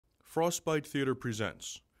Frostbite Theater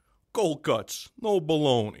presents Cold Cuts, no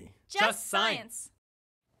baloney. Just science.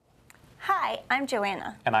 Hi, I'm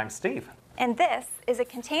Joanna. And I'm Steve. And this is a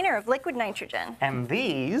container of liquid nitrogen. And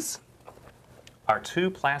these are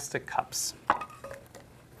 2 plastic cups.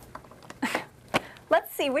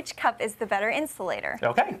 Let's see which cup is the better insulator.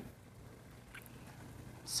 Okay.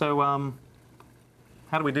 So,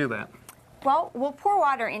 how do we do that? Well, we'll pour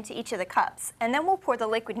water into each of the cups, and then we'll pour the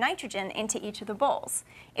liquid nitrogen into each of the bowls.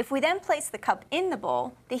 If we then place the cup in the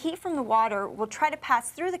bowl, the heat from the water will try to pass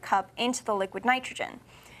through the cup into the liquid nitrogen.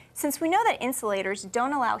 Since we know that insulators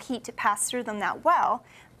don't allow heat to pass through them that well,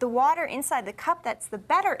 the water inside the cup that's the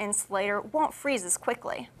better insulator won't freeze as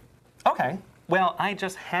quickly. Okay. Well, I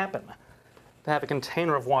just happen to have a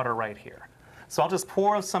container of water right here. So I'll just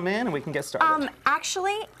pour some in and we can get started.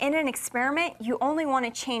 Actually, in an experiment, you only want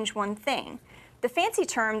to change one thing. The fancy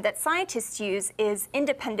term that scientists use is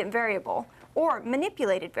independent variable, or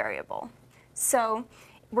manipulated variable. So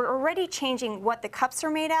we're already changing what the cups are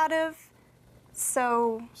made out of,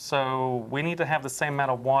 So we need to have the same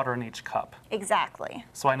amount of water in each cup. Exactly.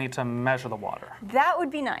 So I need to measure the water. That would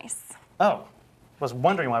be nice. Oh, I was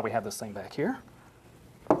wondering why we have this thing back here.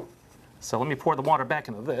 So let me pour the water back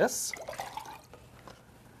into this.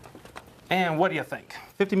 And what do you think?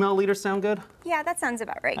 50 milliliters sound good? Yeah, that sounds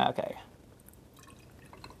about right. Okay.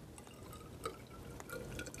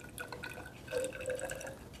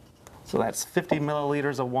 So that's 50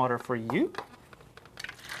 milliliters of water for you.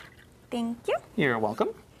 Thank you. You're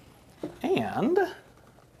welcome. And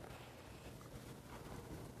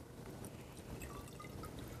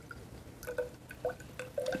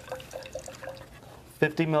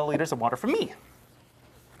 $50 milliliters of water for me.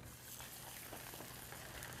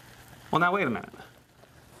 Well, now wait a minute.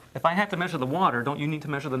 If I had to measure the water, don't you need to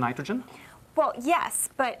measure the nitrogen? Well, yes,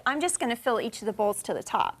 but I'm just going to fill each of the bowls to the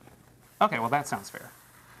top. Okay, well that sounds fair.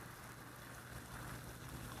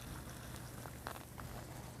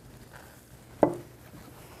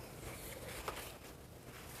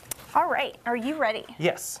 All right, are you ready?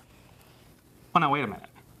 Yes. Well, now wait a minute.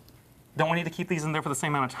 Don't we need to keep these in there for the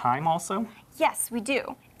same amount of time also? Yes, we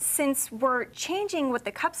do. Since we're changing what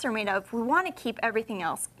the cups are made of, we want to keep everything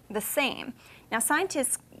else the same. Now,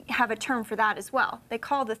 scientists have a term for that as well. They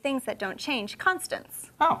call the things that don't change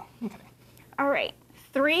constants. Oh, okay. All right,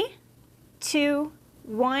 3, 2,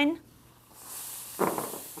 1.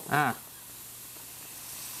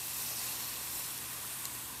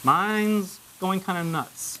 Mine's going kind of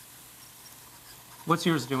nuts. What's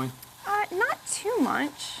yours doing? Not too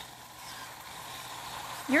much.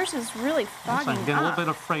 Yours is really fogging I'm getting a up. little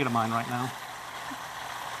bit afraid of mine right now.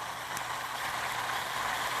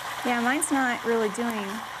 Yeah, mine's not really doing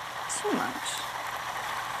too much.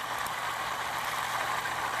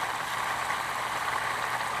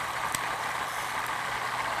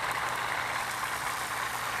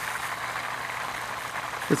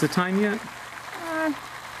 Is it time yet?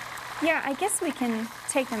 Yeah, I guess we can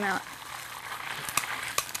take them out.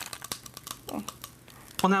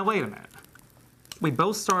 Well, now wait a minute. We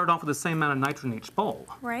both started off with the same amount of nitrogen in each bowl.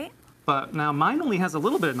 Right? But now mine only has a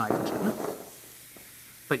little bit of nitrogen.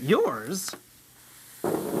 But yours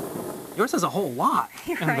has a whole lot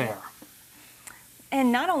in Right. there.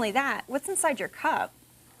 And not only that, what's inside your cup?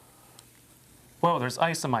 Whoa, there's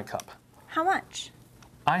ice in my cup. How much?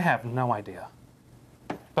 I have no idea.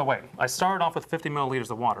 But wait, I started off with 50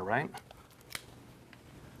 milliliters of water, right?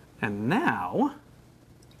 And now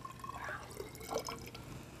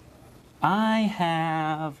I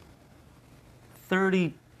have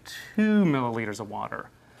 32 milliliters of water.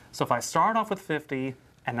 So if I start off with 50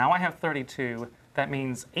 and now I have 32, that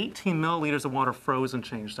means 18 milliliters of water froze and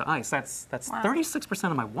changed to ice. That's Wow.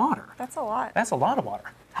 36% of my water. That's a lot. That's a lot of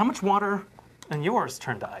water. How much water in yours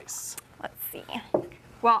turned to ice? Let's see.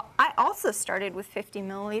 Well, I also started with 50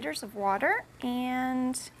 milliliters of water,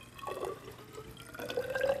 and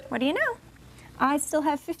what do you know? I still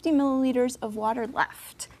have 50 milliliters of water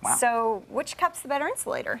left. Wow. So which cup's the better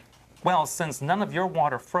insulator? Well, since none of your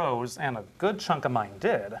water froze and a good chunk of mine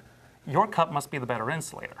did, your cup must be the better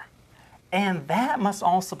insulator. And that must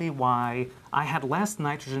also be why I had less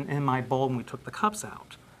nitrogen in my bowl when we took the cups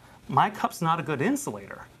out. My cup's not a good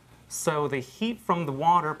insulator, so the heat from the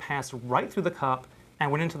water passed right through the cup and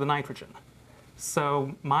went into the nitrogen.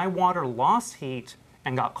 So my water lost heat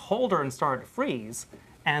and got colder and started to freeze,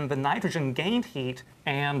 and the nitrogen gained heat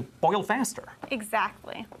and boiled faster.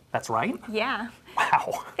 Exactly. That's right? Yeah.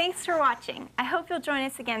 Wow. Thanks for watching. I hope you'll join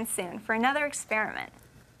us again soon for another experiment.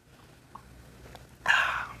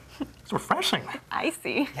 It's refreshing. I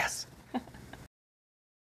see. Yes.